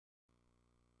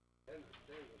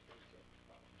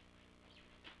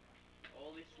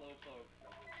slowpoke.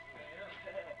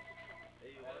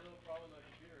 Hey, you I had want? a little problem with the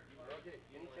computer. You broke it.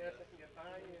 Any chance I can get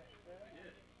by you? I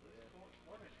did. Yeah. It's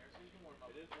warm in here, so you can warm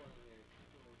up. It is warm in here. It's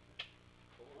definitely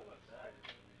cold Cold outside. outside.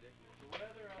 It's ridiculous. The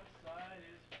weather outside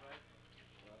is frightful.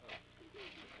 This is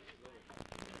slow.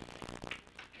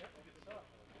 Careful, get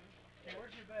soft. Hey,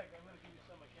 where's your bag? I'm gonna give you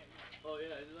some I can't use. Oh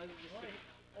yeah, I just.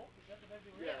 Oh, is that the bag they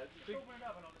were in? Yeah, it's a Just big. open it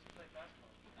up and I'll just play basketball.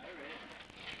 Alright.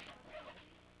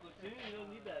 Platoon, you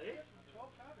don't need that, eh?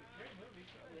 12 copies. Great movie.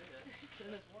 Oh yeah.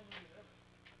 Best war movies ever.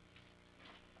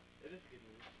 It is a good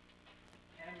movie.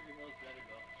 Hamburger Hill's better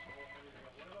though. Oh, Henry Hill.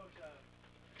 What about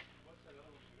what's that other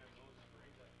one with the guy who blows his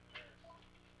brains out in Paris?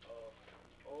 Oh. With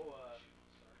Oh. the chief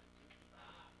sergeant too.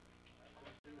 When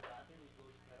he's in the bathroom, he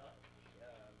blows his head off. Yeah.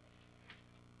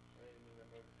 I don't even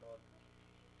remember what it's called.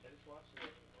 I just watched it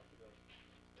a month ago.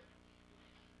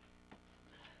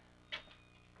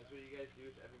 That's what you guys do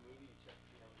with every movie. You check to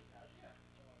see how many you have. Yeah.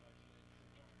 Oh, I've actually made the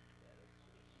same one. Yeah, that's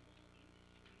true.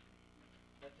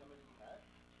 That's how many you had?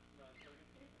 No, that's what I get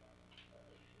paid for that one.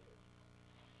 Oh shit.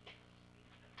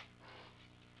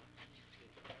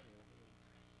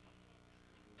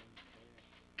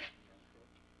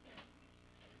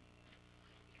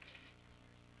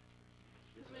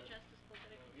 This I'm one? gonna adjust this a little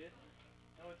bit. You good?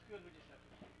 No, it's good. We just have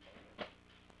to.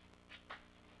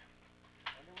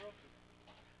 Underworld.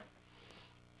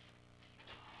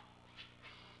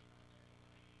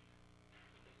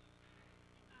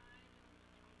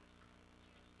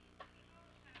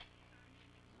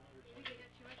 Maybe they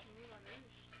got too much Moulin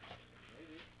Rouge.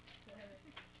 Maybe.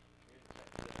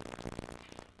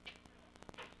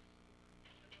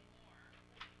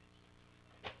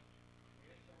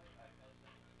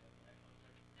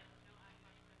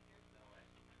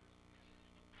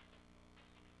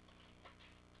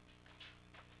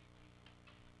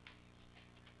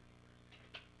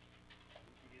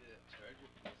 You get a charger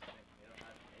for this thing. They don't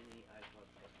have any iPod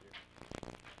stuff here.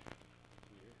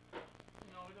 Here.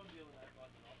 No, we don't deal in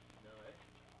iPods at all. No, eh?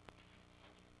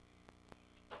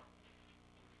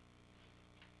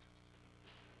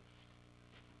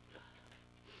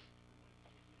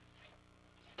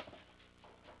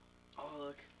 Oh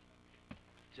look.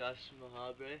 Josh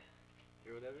Mahabre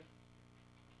or whatever.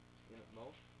 You know Mo?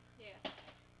 Yeah.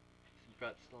 He's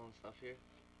brought stolen stuff here.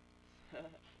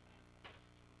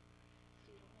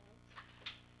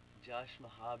 Josh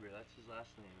Mahabre, that's his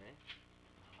last name, eh?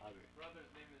 Mahabre. His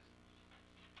brother's name is.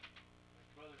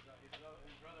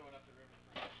 His brother went up the river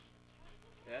first.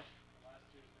 Yeah? Last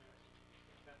year's name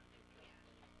is technically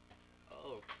Christopher.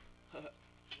 Oh.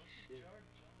 What's his Shit.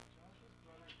 Josh's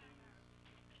brother's name is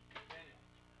Daniel.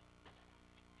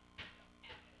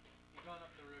 He gone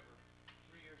up the river.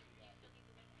 3 years he got.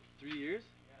 3 years?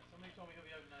 Yeah, somebody told me he'll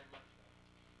be out in 9 months though.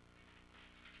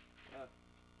 Yeah.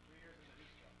 3 years in the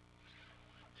East Stop.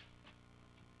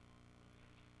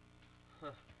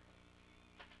 Huh.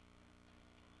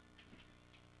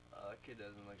 Oh, that kid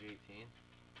doesn't look 18.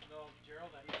 No,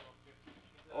 Gerald, he's about 50.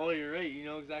 Oh, you're right. You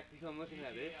know exactly who I'm looking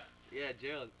at, eh? Yeah. Yeah,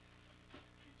 Gerald.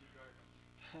 PG Gardner.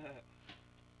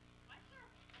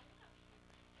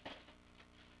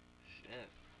 Shit.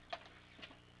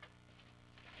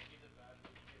 He's a bad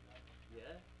little kid, huh?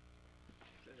 Yeah?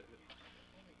 He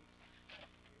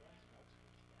runs drugs for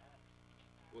his dad.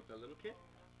 With the little kid?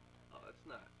 Oh, that's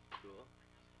not cool.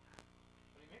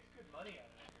 But he makes good money at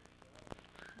it, I hear.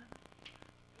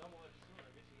 No, well, it's sooner.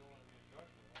 I guess you don't want to be a drug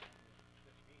dealer when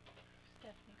you're 15.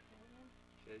 Stephanie Coleman.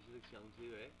 She looks young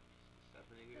too, eh?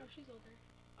 Stephanie girl? No, she's older.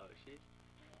 Oh, is she?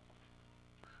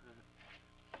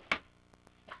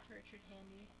 Richard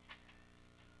Handy.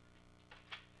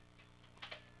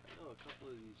 I know a couple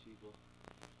of these people.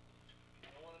 I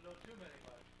don't want to know too many,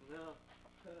 but. No.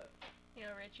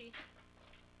 You know Richie?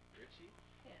 Richie?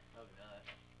 Yeah. Probably not.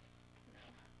 No.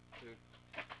 Who?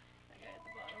 That guy at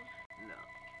the bottom. No.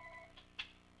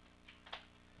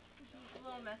 He's a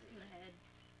little messed in the head.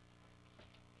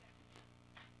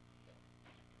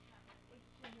 Like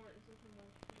Tim Hortons with him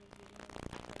once in his video.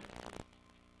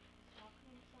 He's talking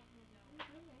to himself and he's like, what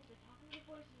are you doing? They're talking to the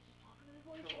voices, just talking to the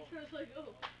voices. Oh. I was like,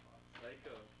 oh.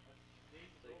 Psycho. His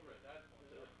days is over Psycho. at that point.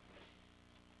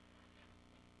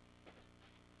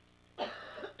 Oh,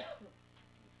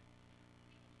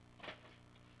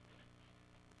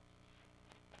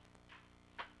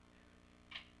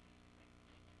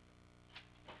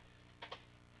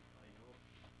 you know,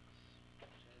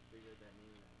 I'm trying to figure out that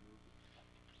name of that movie.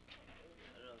 I don't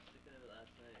know, I was thinking of it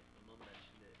last night. My mom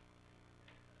mentioned it.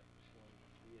 I just wanted to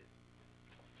see it.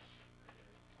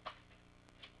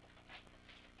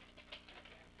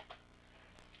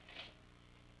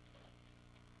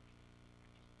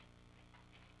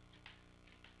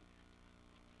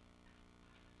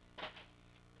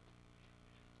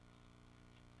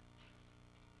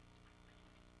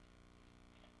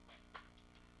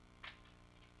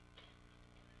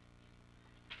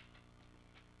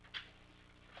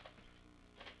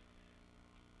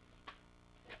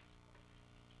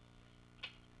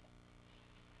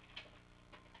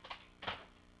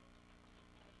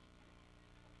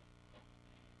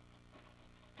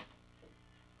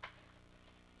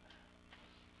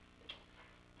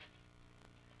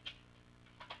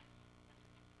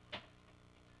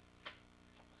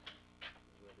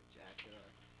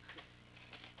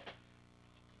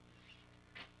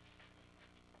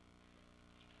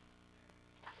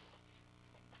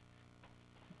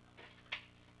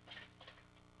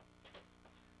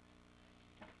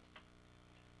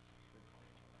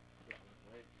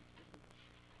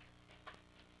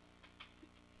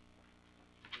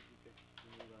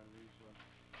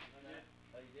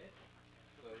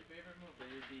 So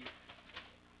you'd be...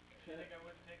 You think I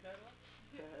wouldn't take that one?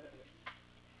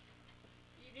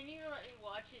 You didn't even let me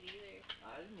watch it either.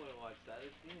 I didn't want to watch that.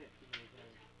 I've seen it too many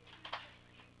times.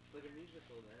 It's like a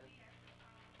musical, man.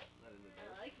 I'm not into I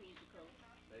those. like musicals.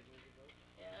 Like musicals?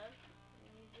 Yeah, I'm a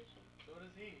musician. So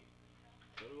does he.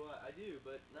 So do I. I do,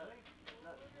 but not... Really?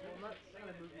 Well, not Singing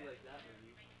a and movie like dancing? that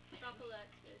movie.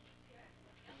 Chocolate's good.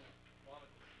 Vomit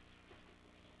this.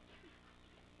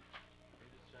 I'm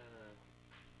just trying to...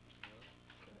 You know?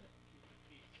 Keep the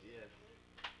peace. Yes.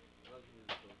 I love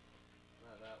musicals.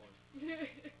 Not that one. Come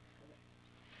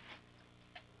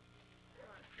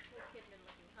on, Nicole Kidman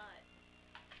looking hot.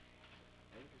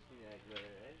 And Christina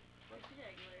Aguilera, right? Christina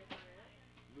Aguilera's not in it.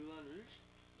 Moulin Rouge?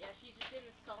 Yeah, she's just in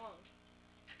the song.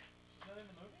 She's not in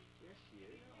the movie? Yes, she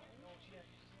is. No. No, she's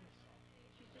just in the song.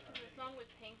 She's just Ah. in the song with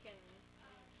Pink and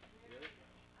Really?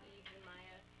 Eve and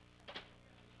Maya.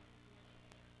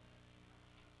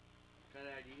 What kind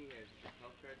of ID here? Is this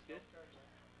health card's good? Health card, yeah.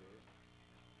 Good.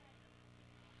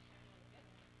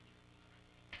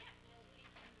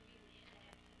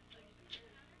 What are we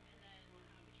doing?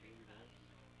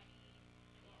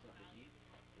 Something to eat?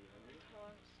 Are you hungry? Oh,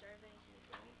 I'm starving. Some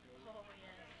McDonald's maybe? Oh,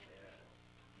 yes. Yeah.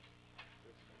 So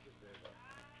expensive there though.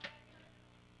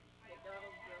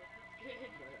 McDonald's, bro.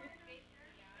 It's good.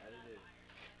 That it is.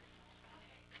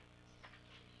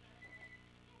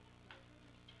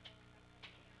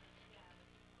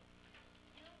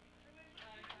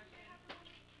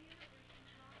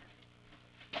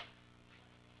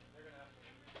 They're gonna have to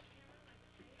leave.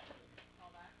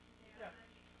 Yeah.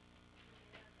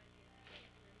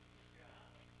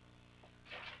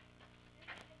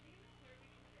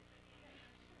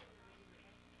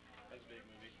 That was a big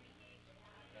movie.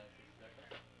 Kind of 6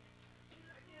 seconds.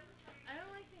 I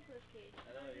don't like Nicolas Cage.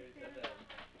 I know, you already said that.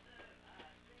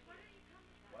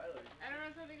 Why though? I don't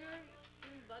know, something about him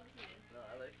bugs me. No,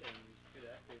 I like him. He's a good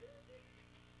actor.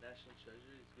 National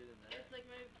Treasure, he's good in that. It's like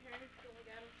my parents don't like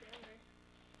Adam Sandler.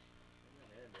 On the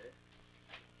hand, eh?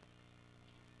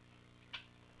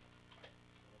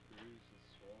 All bruised and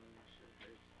swollen and shit.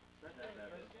 It's not that bad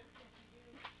though.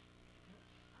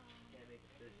 Can't make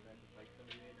a fist. If I have to fight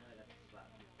somebody right now, I'd have to slap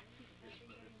this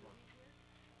one.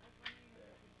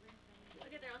 There.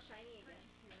 Look at, they're all shiny again.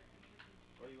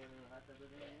 Oh, you went in the hot tub with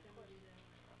me? Of course.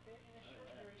 In a short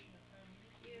duration of time, you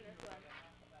usually Even do this like one. a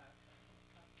half a bath.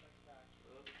 Half like a bath.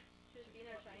 Oops. Should have seen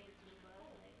how shiny this was last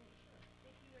night.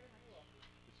 You're welcome.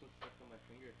 This one's stuck on my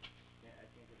finger. I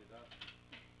can't get it off.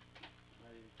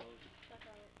 Not even close. Stuck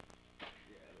on it.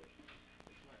 Yeah, but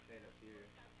it's not tight up here.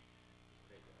 It's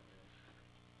tight down there.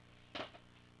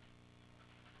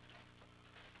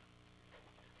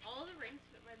 All the rings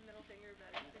fit my middle finger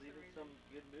better He's for some leaving reason. some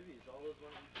good movies. All those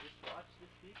ones we just watched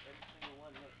this week, every single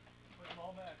one, look. Put them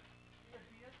all back. You got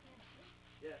DS games too?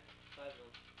 Yeah, 5 of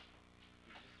them.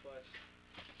 We just watched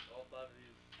all 5 of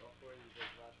these, all 4 of these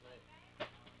like last night. Oh,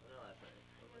 not last night.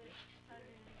 What was it?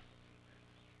 Today?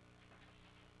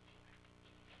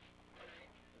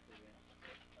 That's okay.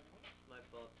 It's my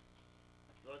fault.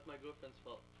 No, it's my girlfriend's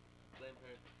fault. Blame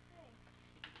her.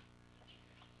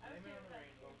 Blame it on the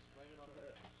rain, folks. Blame it on the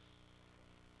rain.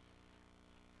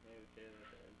 Hey, we care about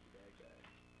the empty bag guy.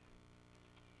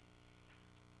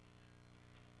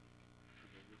 You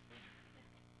dig this thing?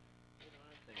 Yeah. A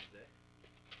lot of things, eh?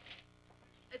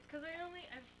 It's cause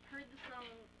I've heard the song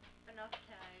enough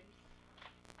times.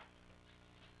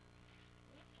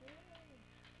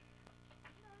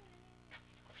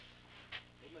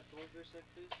 Hold my phone for a sec,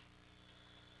 please.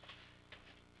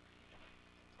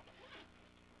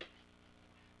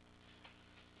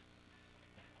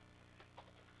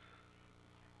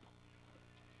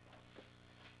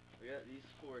 I got these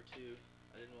 4 too.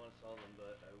 I didn't want to sell them,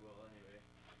 but I will anyway.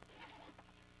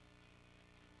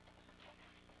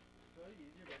 It's probably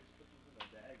easier if I just put these in my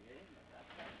bag, eh? In my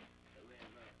backpack. That way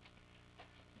I'm not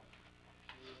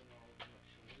carrying all over my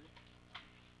shoulder.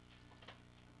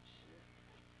 Shit.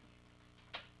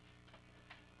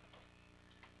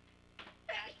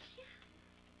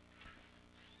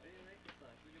 How do you like this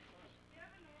song? It's a good song.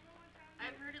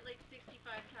 I've heard it like 65 You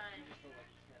times. just don't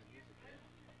like this kind of music, eh?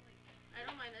 I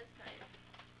don't mind this type.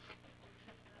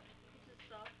 This is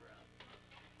soft rock.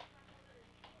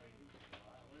 Oh, you can just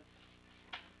allow it.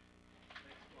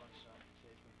 Next one.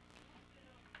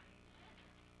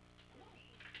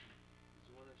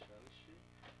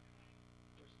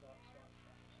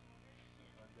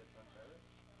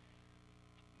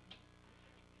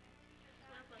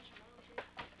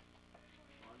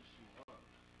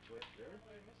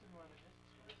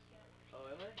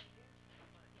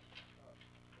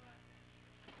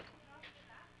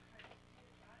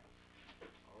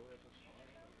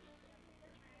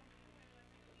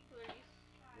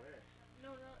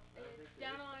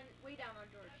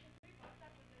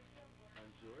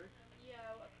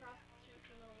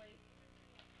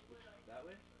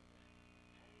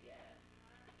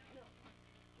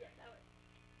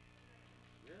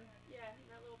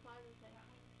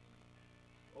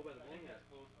 Oh, by the I think bowling that's alley.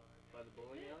 closed already. By the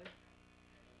bowling alley?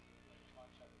 Yeah, there's like a pawn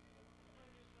shop in there at one point.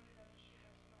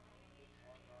 It's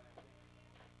long gone, I think.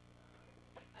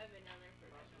 I've been down there for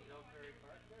Across from Delferry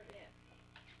Park there? yeah.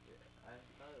 Yeah, I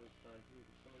thought it was gone too,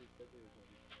 cause somebody said they were going.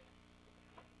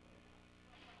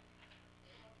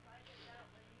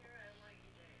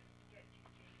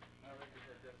 I like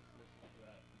to just listen to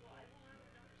that.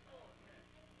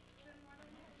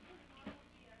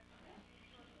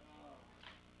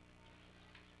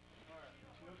 Alright,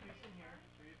 2 apiece in here,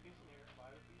 3 apiece in here,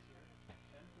 5 apiece here,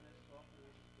 10 for this, 12 for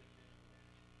this, and 15 for this.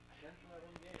 10 for that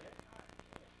one game, eh?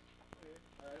 Yeah. Okay.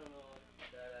 I don't know what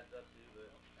that adds up to, but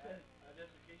Well,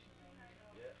 identification zone here?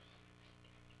 yeah.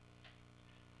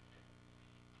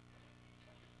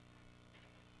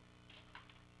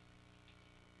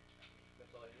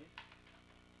 That's all you need?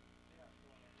 Yeah, if you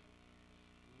want everything.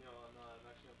 No, no, I'm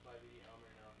actually on 580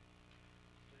 Aylmer now.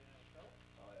 So you're gonna sell it?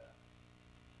 Oh yeah.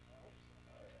 I hope so.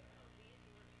 Oh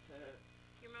yeah.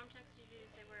 Your mom texted you to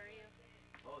say where are you?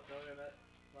 Oh, tell her I'm at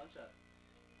pawn shop.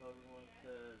 Tell her we're going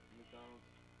to McDonald's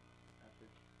after.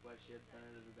 Why, she had planned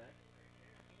it as a day?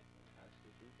 Ask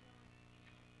for food.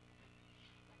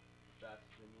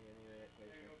 Faster than me anyway at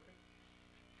There you PlayStation. go, Chris.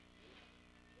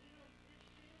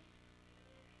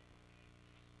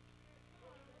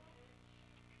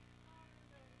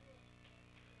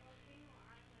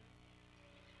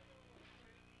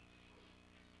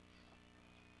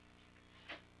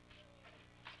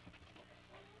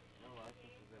 You know, last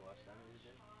one since I watched that movie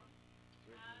today.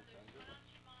 Where did you find it?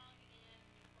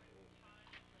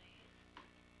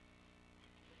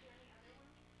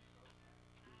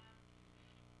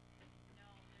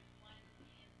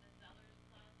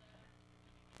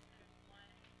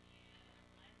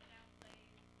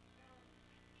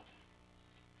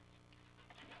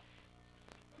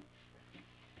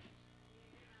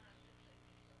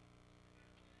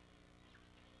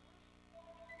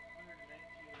 Oh.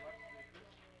 $119 today, Chris.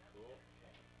 Cool.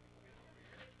 Okay, we'll get it over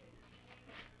here.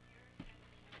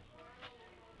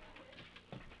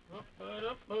 Up, but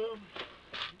up, 40,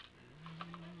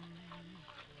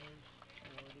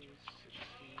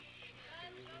 60,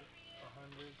 80,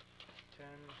 100, 10,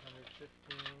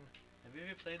 115. Have you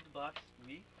ever played the box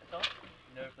Wii at all?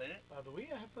 You never played it? The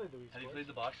Wii, I have played the Wii Have you Sports. played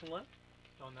the boxing one?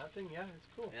 On that thing, yeah, it's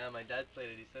cool. Yeah, my dad played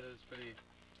it. He said it was pretty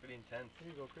intense. Here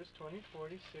you go, Chris. 20,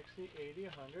 40, 60, 80,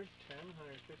 100, 10,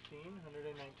 115,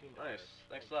 $119. Nice.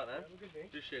 Thanks a lot, man. Have a good day.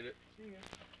 Appreciate it. See ya.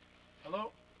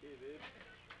 Hello? Okay, babe.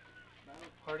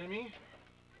 Pardon me?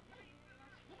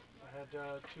 I had 2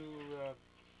 of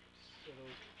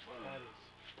those patties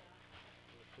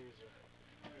in the freezer.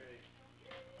 Alright.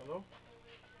 Hello?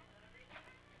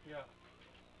 Yeah.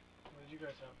 What did you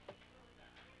guys have?